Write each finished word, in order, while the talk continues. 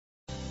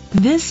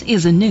This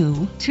is a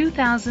new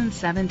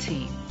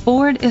 2017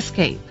 Ford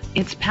Escape.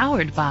 It's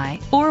powered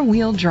by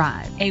four-wheel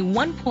drive, a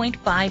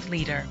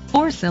 1.5-liter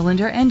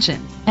four-cylinder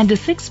engine, and a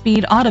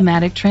 6-speed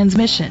automatic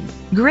transmission.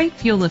 Great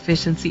fuel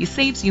efficiency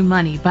saves you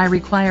money by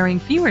requiring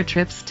fewer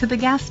trips to the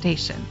gas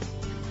station.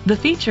 The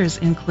features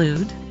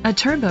include a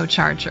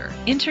turbocharger,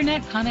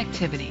 internet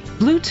connectivity,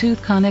 Bluetooth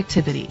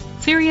connectivity,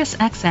 Sirius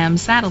XM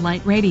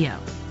satellite radio,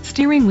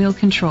 steering wheel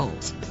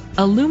controls,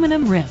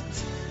 aluminum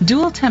rims,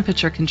 dual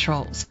temperature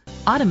controls,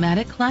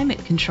 automatic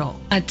climate control,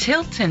 a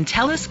tilt and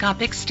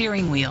telescopic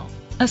steering wheel,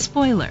 a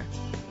spoiler.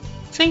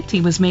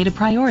 Safety was made a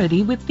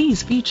priority with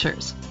these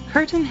features: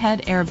 curtain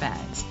head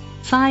airbags,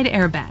 side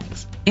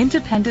airbags,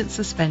 independent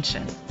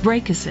suspension,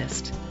 brake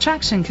assist,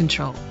 traction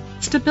control,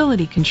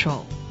 stability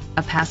control,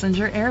 a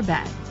passenger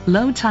airbag,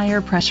 low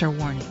tire pressure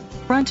warning,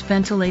 front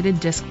ventilated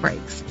disc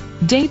brakes,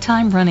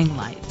 daytime running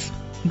lights.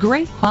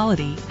 Great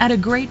quality at a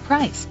great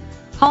price.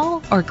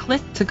 Call or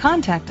click to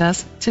contact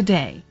us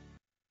today.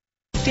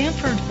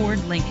 Stamford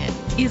Ford Lincoln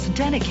is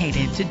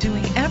dedicated to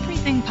doing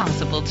everything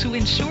possible to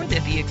ensure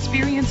that the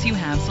experience you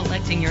have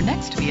selecting your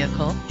next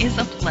vehicle is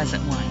a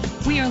pleasant one.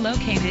 We are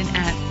located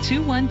at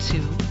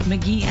 212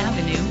 Magee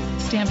Avenue,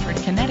 Stamford,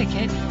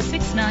 Connecticut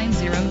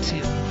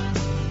 6902.